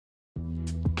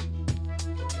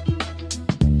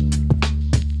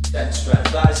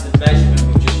strength. That is the measurement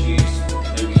we've just used.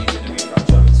 Maybe using a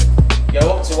refractometer. Go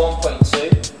up to 1.2.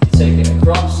 You take it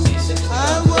across to your 60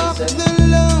 I grams walk a litre. the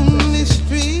lonely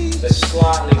streets. So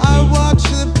slightly I weak. watch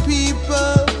the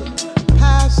people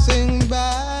passing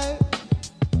by.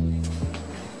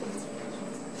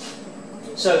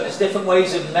 So there's different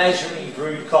ways of measuring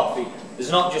brewed coffee.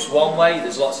 There's not just one way,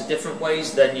 there's lots of different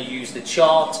ways. Then you use the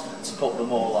chart to put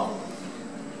them all on.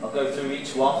 I'll go through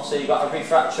each one. So you've got a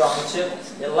refractometer.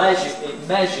 It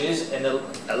measures in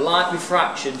a light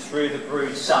refraction through the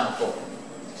brewed sample.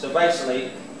 So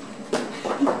basically,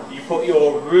 you put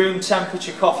your room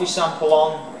temperature coffee sample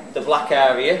on the black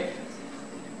area.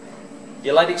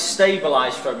 You let it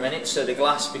stabilise for a minute so the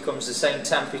glass becomes the same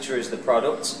temperature as the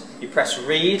product. You press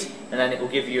read and then it will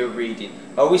give you a reading.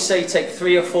 I always say take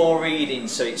 3 or 4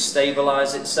 readings so it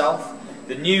stabilises itself.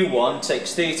 The new one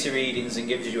takes 30 readings and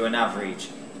gives you an average.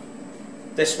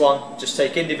 This one, just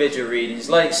take individual readings,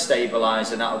 let it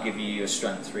stabilise and that will give you your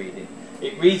strength reading.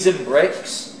 It reads in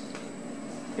bricks.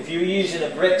 If you're using a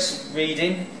bricks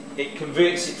reading, it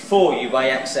converts it for you by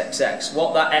XXX.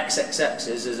 What that XXX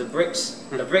is a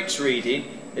bricks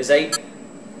reading is a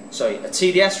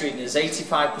TDS reading is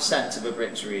 85% of a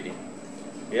bricks reading.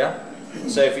 Yeah?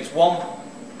 So if it's 1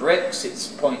 bricks, it's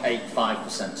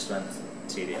 0.85% strength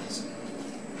TDS.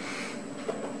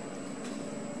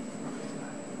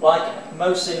 Like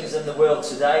most things in the world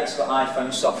today, it's got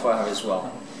iPhone software as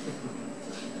well.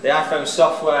 The iPhone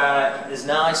software is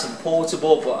nice and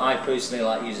portable, but I personally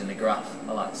like using the graph.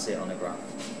 I like to see it on a graph.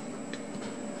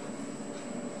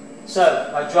 So,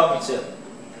 hydrometer.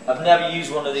 I've never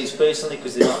used one of these personally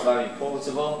because they're not very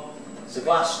portable. It's a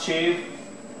glass tube.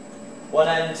 One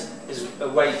end is a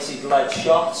weighted lead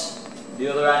shot. The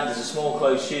other end is a small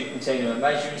closed tube containing a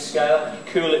measuring scale. You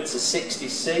cool it to 60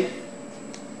 C.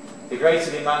 The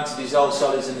greater the amount of dissolved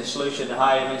solids in the solution, the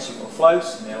higher the instrument will float,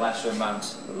 and the lesser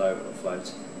amount, the lower it will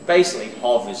float. Basically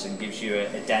hovers and gives you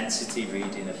a density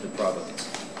reading of the product.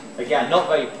 Again, not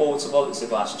very portable, it's a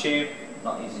glass tube,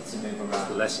 not easy to move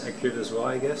around. Less accurate as well,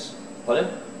 I guess? Pardon?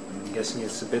 I'm guessing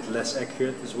it's a bit less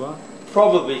accurate as well?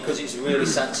 Probably because it's really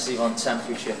sensitive on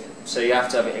temperature, so you have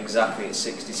to have it exactly at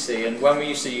 60 C. And when we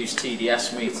used to use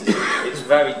TDS meters, it's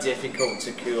very difficult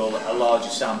to cool a larger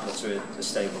sample to a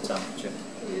stable temperature.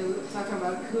 You talking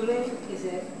about cooling? Is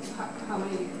it how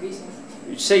many degrees?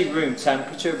 You'd say room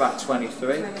temperature, about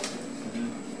 23.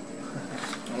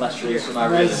 Unless you're using my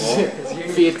really warm.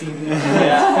 15.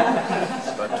 Yeah. It's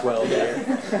about 12 here.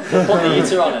 Put the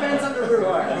heater on it. Depends on the room.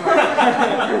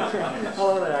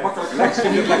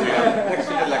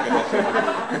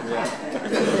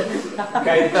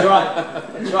 Okay,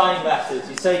 the drying method.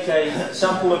 You take a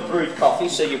sample of brewed coffee,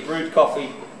 so your brewed coffee,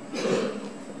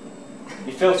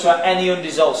 you filter out any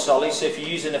undissolved solids. So if you're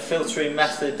using a filtering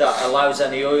method that allows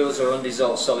any oils or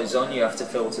undissolved solids on, you have to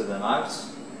filter them out.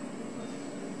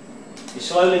 You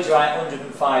slowly dry at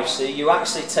 105 C. You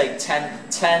actually take 10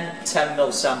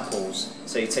 ml samples.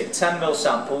 So you take 10 ml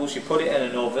samples, you put it in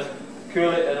an oven,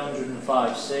 cool it at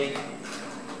 105 C.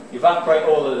 You evaporate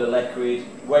all of the liquid,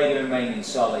 weigh the remaining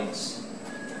solids.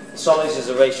 The solids as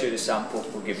a ratio of the sample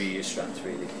will give you your strength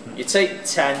reading. You take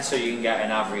 10 so you can get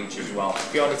an average as well.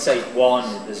 If you only take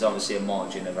 1, there's obviously a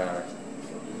margin of error.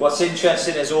 What's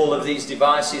interesting is all of these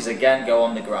devices again go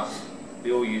on the graph.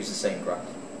 They all use the same graph.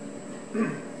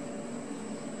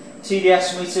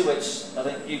 TDS meter, which I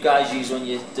think you guys used when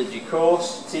you did your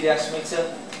course. TDS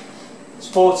meter. It's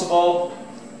portable.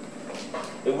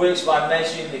 It works by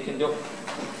measuring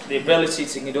the ability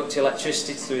to conduct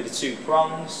electricity through the 2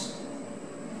 prongs.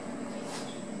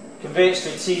 Converts to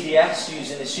a TDS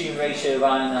using the assumed ratio of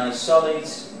ionized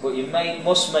solids, but you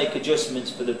must make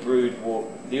adjustments for the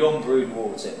unbrewed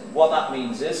water. What that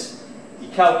means is you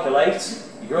calculate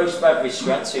your gross beverage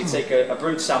strength, so you take a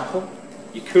brewed sample,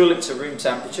 you cool it to room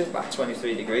temperature, about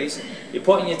 23 degrees, you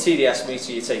put in your TDS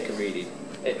meter, you take a reading.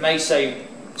 It may say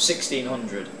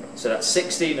 1600, so that's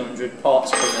 1600 parts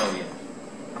per million.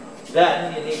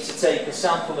 Then you need to take a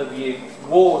sample of your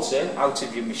water out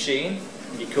of your machine,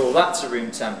 you cool that to room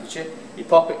temperature, you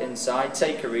pop it inside,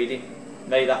 take a reading,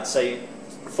 may that say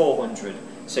 400.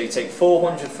 So you take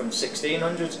 400 from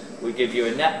 1600, we give you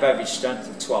a net beverage strength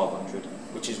of 1200,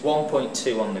 which is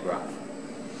 1.2 on the graph.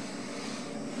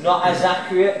 Not as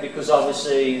accurate because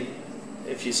obviously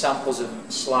if your samples are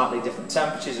slightly different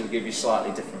temperatures, it will give you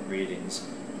slightly different readings.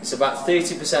 It's about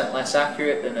 30% less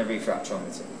accurate than a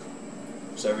refractometer.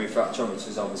 So a refractometer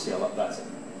is obviously a lot better.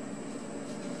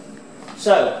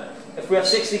 So, if we have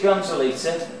 60 grams a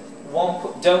litre,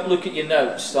 don't look at your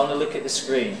notes, only look at the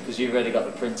screen because you've already got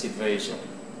the printed version.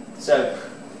 So,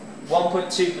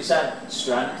 1.2%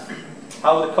 strength.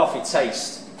 How will the coffee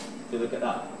taste? If you look at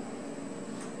that.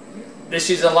 This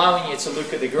is allowing you to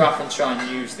look at the graph and try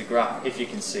and use the graph if you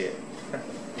can see it.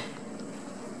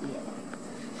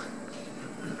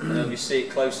 You see it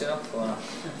close enough or not?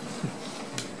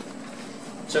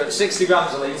 So it's 60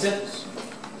 grams a litre.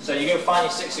 So you go find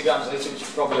your 60 grams a litre, which you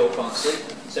probably all can't see.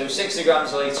 So 60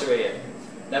 grams a litre here.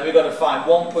 Then we've got to find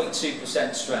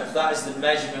 1.2% strength. That is the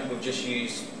measurement we've just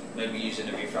used, maybe using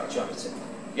a refractometer.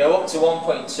 Go up to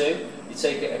 1.2, you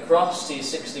take it across to your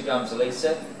 60 grams a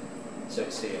litre, so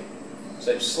it's here.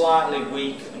 So it's slightly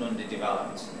weak and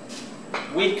underdeveloped.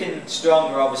 Weak and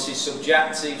strong are obviously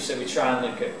subjective, so we try and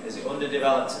look at, is it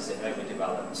underdeveloped, is it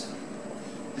overdeveloped?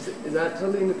 Is that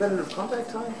totally independent of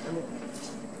contact time? I mean,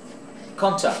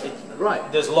 contact,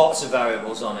 right. There's lots of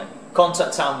variables on it.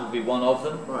 Contact time will be one of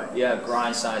them. Right. Yeah,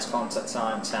 grind size, contact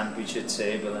time, temperature,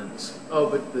 turbulence. Oh,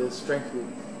 but the strength will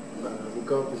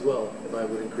go up as well if I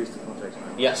would increase the contact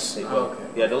time. Yes, it will. Oh,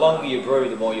 okay. Yeah, the longer you brew,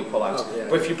 the more you pull out. Oh, yeah,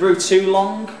 but if you brew too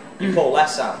long, you pull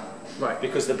less out. Right.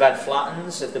 Because the bed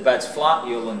flattens. If the bed's flat,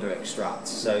 you'll under extract.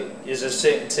 So there's a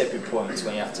certain tipping point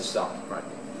when you have to stop. Right.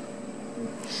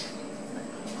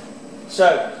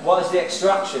 So what is the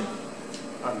extraction?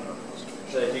 I don't know.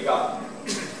 So if you got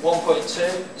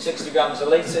 1.2, 60 grams a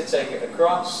litre, take it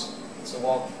across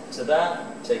to there,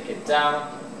 take it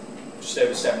down, just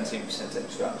over 17%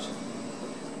 extraction.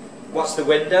 What's the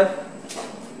window?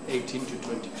 18 to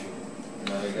 22.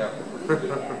 There you go.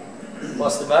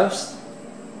 What's the most?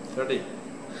 30.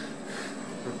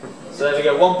 So there we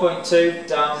go, 1.2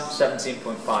 down,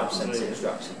 17.5%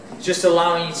 extraction. It's just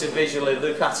allowing you to visually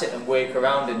look at it and work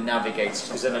around and navigate,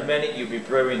 because in a minute you'll be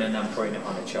brewing and then putting it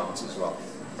on a chart as well.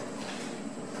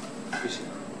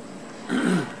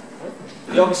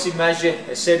 You obviously measure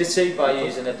acidity by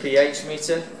using a pH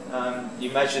meter.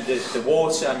 You measure the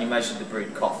water and you measure the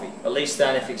brewed coffee. At least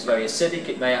then, if it's very acidic,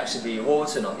 it may actually be your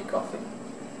water, not your coffee.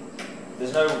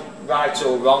 There's no right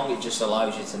or wrong, it just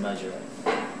allows you to measure it.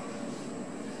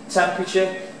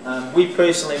 Temperature, we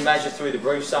personally measure through the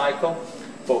brew cycle,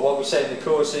 but what we say in the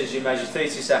course is you measure 30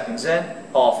 seconds in,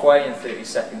 halfway, and 30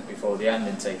 seconds before the end,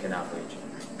 and take an average.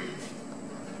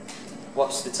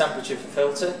 What's the temperature for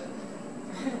filter?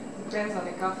 Depends on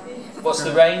the coffee. What's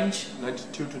the range?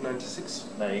 92 to 96.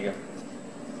 There you go.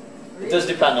 It does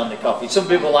depend on the coffee. Some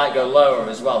people like go lower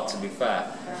as well, to be fair,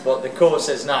 but the course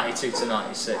says 92 to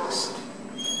 96.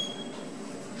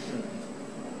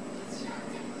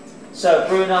 So,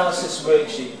 brew analysis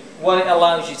worksheet. What it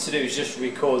allows you to do is just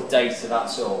record data,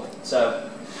 that's all. So,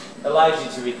 it allows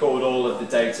you to record all of the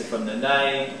data from the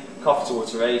name, coffee to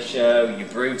water ratio, your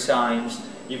brew times.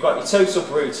 You've got your total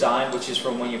brew time, which is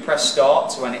from when you press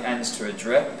start to when it ends to a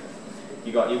drip.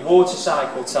 You've got your water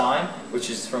cycle time, which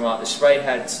is from like the spray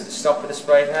head to the stop of the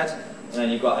spray head. And then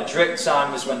you've got a drip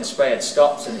time, which is when the spray head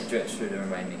stops and it drips through the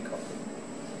remaining coffee.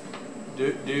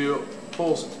 Do you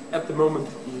pause at the moment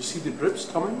you see the drips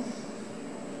coming?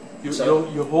 You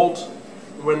hold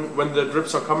when the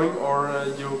drips are coming, or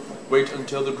you wait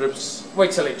until the drips?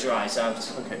 Wait till it dries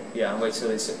out. Okay. Yeah, wait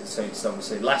till it's, so it's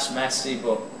obviously less messy,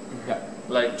 but Yeah.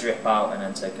 let it drip out and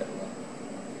then take it away.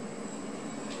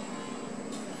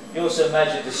 You also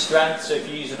measure the strength, so if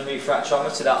you're using a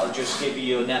refractometer, that'll just give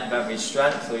you your net beverage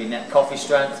strength or your net coffee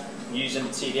strength. Using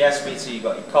the TDS meter, you've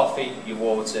got your coffee, your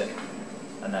water,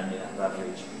 and then your net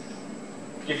beverage.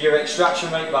 Give your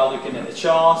extraction rate by looking at the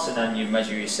chart, and then you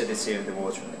measure your acidity of the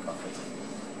water and the coffee.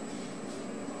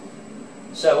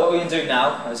 So what we're going to do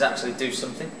now is actually do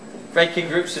something. Break in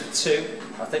groups of 2.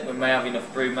 I think we may have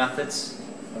enough brew methods.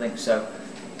 I think so.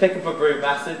 Pick up a brew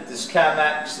method. There's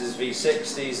Chemex, there's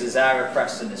V60s, there's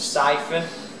AeroPress, and there's Siphon.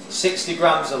 60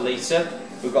 grams a litre.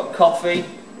 We've got coffee,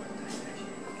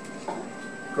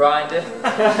 grinder.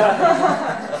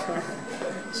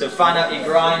 So find out your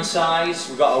grind size.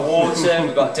 We've got a water,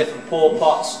 we've got different pour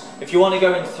pots. If you want to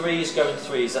go in threes, go in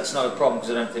threes. That's not a problem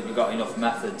because I don't think we've got enough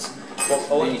methods. But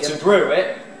I want you to brew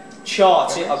it,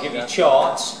 chart it. I'll give you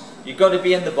charts. You've got to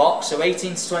be in the box, so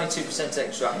 18 to 22%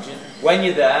 extraction. When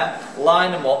you're there,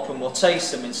 line them up and we'll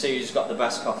taste them and see who's got the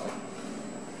best coffee.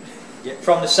 Yeah.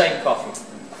 From the same coffee.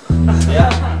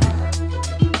 Yeah.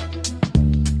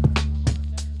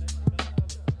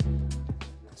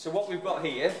 So what we've got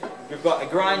here, we've got a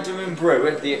grinder and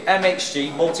brewer, the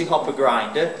MXG multi-hopper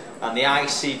grinder and the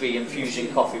ICB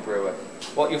infusion coffee brewer.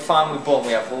 What you'll find with Bunn,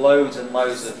 we have loads and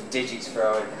loads of digits for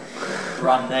our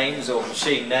brand names or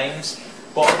machine names,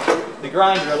 but the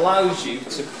grinder allows you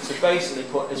to basically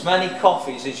put as many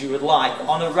coffees as you would like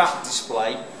on a rack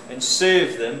display and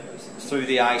serve them through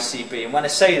the ICB. And when I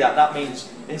say that, that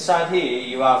means inside here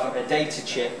you have a data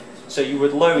chip. So you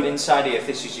would load inside here, if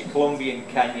this is your Colombian,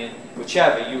 Kenyan,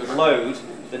 whichever, you would load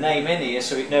the name in here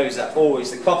so it knows that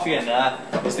always the coffee in there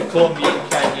is the Colombian,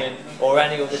 Kenyan or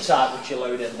any other type which you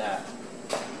load in there.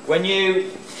 When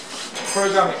you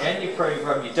program it in, you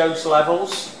program your dose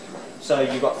levels. So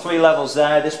you've got 3 levels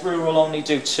there. This brewer will only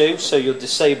do 2, so you'll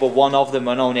disable one of them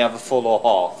and only have a full or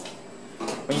half.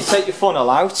 When you take your funnel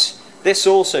out, this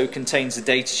also contains the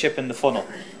data chip in the funnel.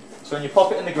 So when you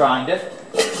pop it in the grinder,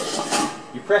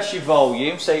 you press your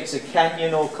volume, say it's a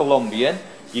Kenyan or Colombian,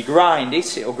 you grind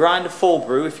it, it'll grind a full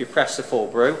brew if you press the full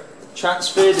brew,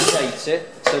 transfer the data,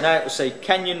 so now it will say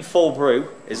Kenyan full brew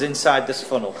is inside this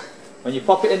funnel. When you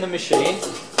pop it in the machine,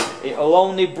 it'll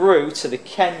only brew to the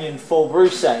Kenyan full brew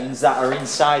settings that are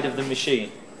inside of the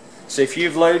machine. So if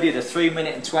you've loaded a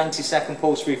 3-minute and 20-second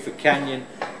pulse brew for Kenyan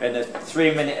and a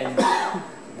 3-minute and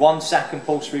 1-second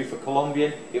pulse brew for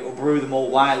Colombian, it will brew them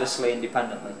all wirelessly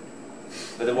independently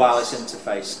with a wireless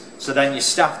interface. So then your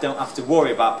staff don't have to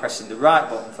worry about pressing the right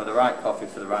button for the right coffee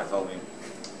for the right volume.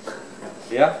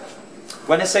 Yeah?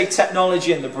 When I say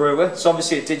technology in the brewer, it's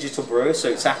obviously a digital brewer, so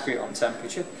it's accurate on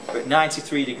temperature. We're at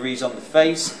 93 degrees on the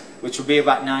face, which will be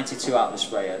about 92 out of the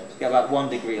spray head. You get about 1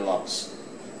 degree loss.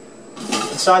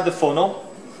 Inside the funnel,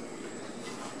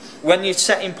 when you're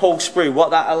setting pulse brew,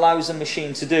 what that allows the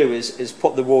machine to do is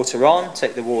put the water on,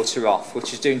 take the water off,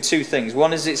 which is doing 2 things.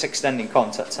 One is it's extending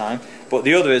contact time, but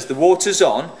the other is the water's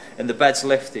on and the bed's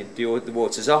lifting. The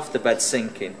water's off, the bed's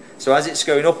sinking. So as it's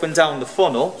going up and down the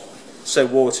funnel, so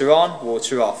water on,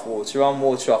 water off, water on,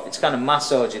 water off. It's kind of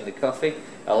massaging the coffee,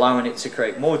 allowing it to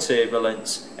create more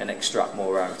turbulence and extract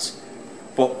more out.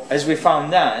 But as we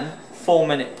found then,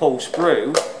 4-minute pulse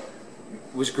brew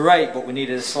was great, but we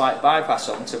needed a slight bypass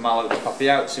on to mellow the coffee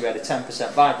out, so we had a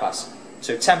 10% bypass.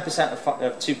 So 10%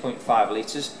 of 2.5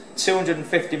 litres,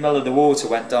 250 ml of the water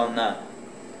went down there.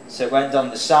 So it went down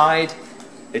the side,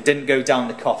 it didn't go down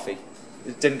the coffee.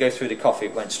 It didn't go through the coffee,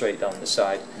 it went straight down the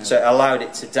side. So it allowed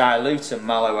it to dilute and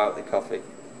mellow out the coffee.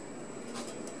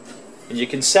 And you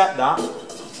can set that to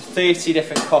 30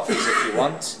 different coffees if you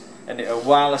want, and it'll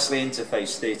wirelessly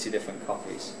interface 30 different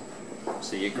coffees.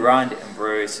 So you grind it and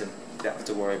brew it, and you don't have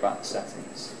to worry about the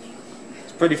settings.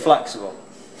 It's pretty flexible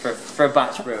for a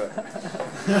batch brewer.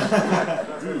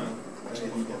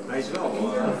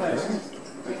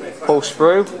 Pulse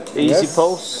brew, easy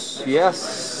pulse,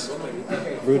 yes.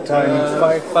 Brew time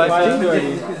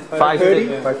 5:30.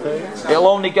 5:30. It'll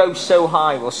only go so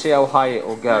high. We'll see how high it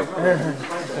will go.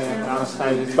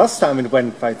 Last time it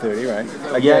went 5:30, right?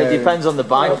 Like yeah, it depends on the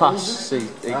bypass. See,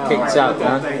 it kicks out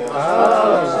then.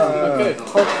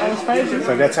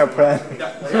 So that's our plan.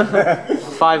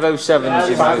 5:07 is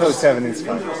your 5:07 is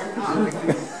fine.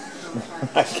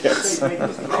 I guess.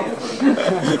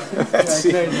 Let's see.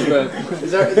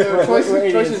 Is there a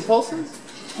choice in pulses?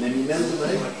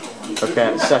 Okay,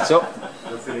 it's set up.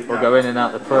 We'll go in and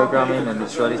out the programming and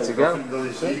it's ready to go.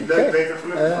 Okay.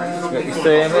 Got your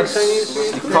thermos,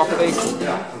 your coffee.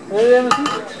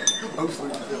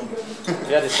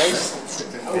 Yeah, the taste.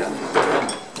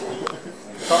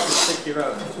 Can't stick your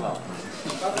own as well.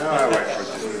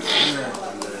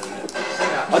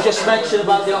 I just mentioned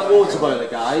about the hot water boiler,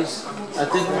 guys. I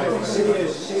didn't.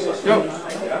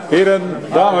 Heren,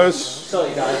 dames.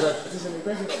 Sorry, guys.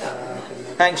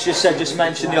 Hanks just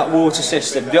mentioned the hot water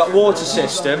system. The hot water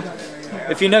system,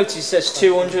 if you notice it says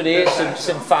 200 here, it's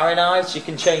in Fahrenheit, you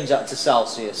can change that to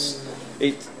Celsius.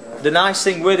 The nice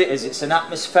thing with it is it's an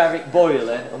atmospheric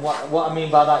boiler, and what I mean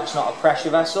by that, it's not a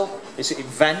pressure vessel, it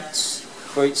vents,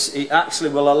 but it actually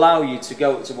will allow you to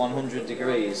go up to 100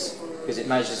 degrees, because it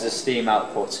measures the steam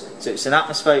output. So it's an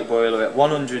atmospheric boiler at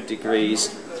 100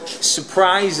 degrees.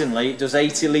 Surprisingly, it does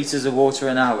 80 litres of water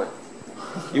an hour.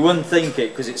 You wouldn't think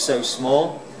it because it's so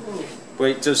small, but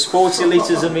it does 40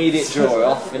 litres immediate draw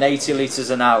off and 80 litres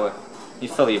an hour. You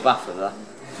fill your bath with that.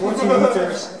 40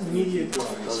 litres immediate draw.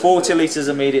 40 litres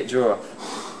immediate draw off.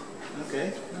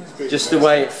 Okay. Just the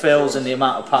way it fills and the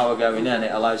amount of power going in,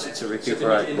 it allows it to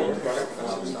recuperate.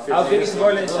 How big is the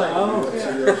boiler inside?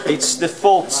 It's the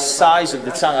full size of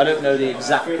the tank. I don't know the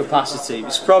exact capacity.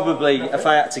 It's probably, if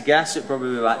I had to guess, it'd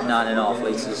probably be about 9.5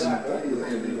 litres.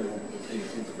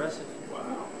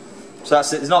 So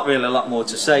there's not really a lot more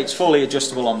to say. It's fully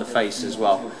adjustable on the face as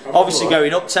well. Obviously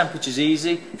going up temperature's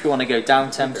easy. If you want to go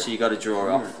down temperature, you've got to draw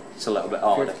off. It's a little bit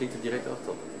harder.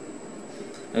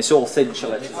 It's all thin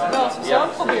chillage.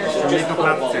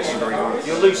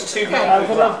 You'll lose 2 minutes.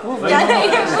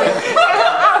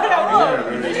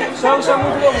 Zo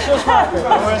moeten we op de zus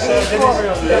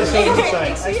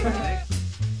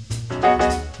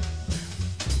maken.